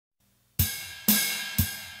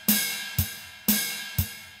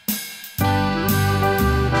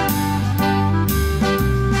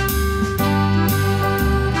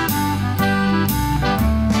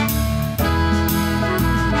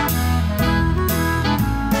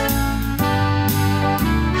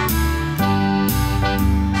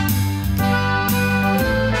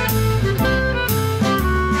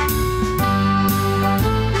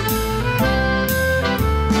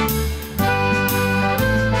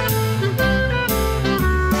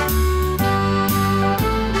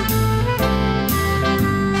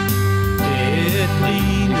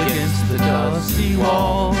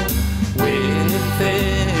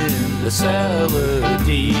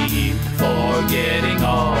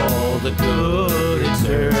the good it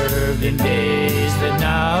served in days that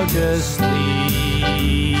now just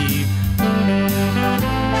sleep.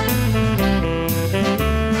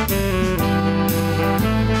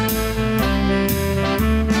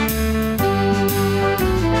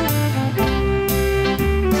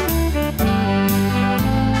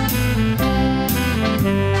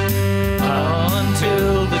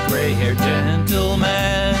 Until the gray-haired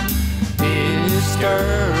gentleman, his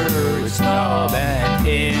skirt's knob and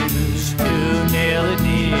hinge, to nail it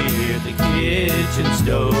near the kitchen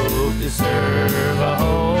stove to serve a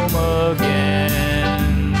home again.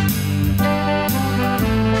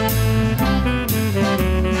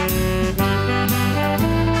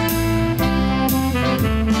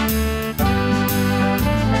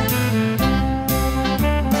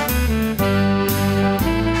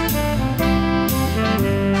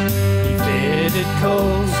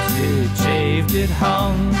 Coasted, shaved it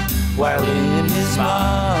hung, while in his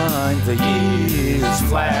mind the years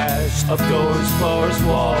flashed of doors, floors,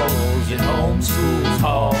 walls, in home schools,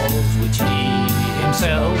 halls, which he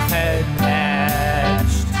himself had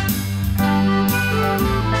patched.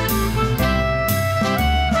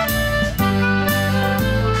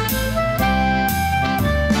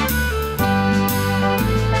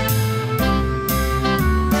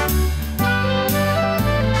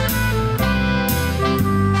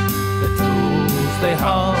 They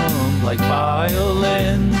hung like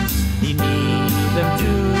violins, he kneed them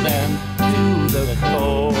to the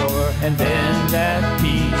core, and then that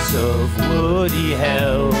piece of wood he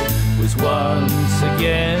held was once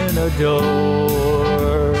again a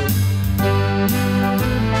door.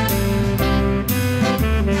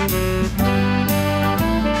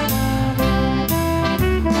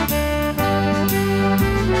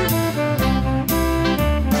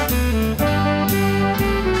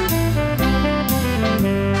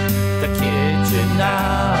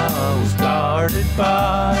 Now is guarded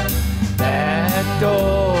by that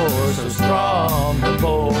door so strong the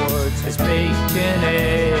boards as bacon,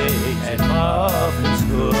 egg, and muffins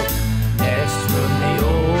cooked next from the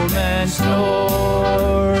old man's store.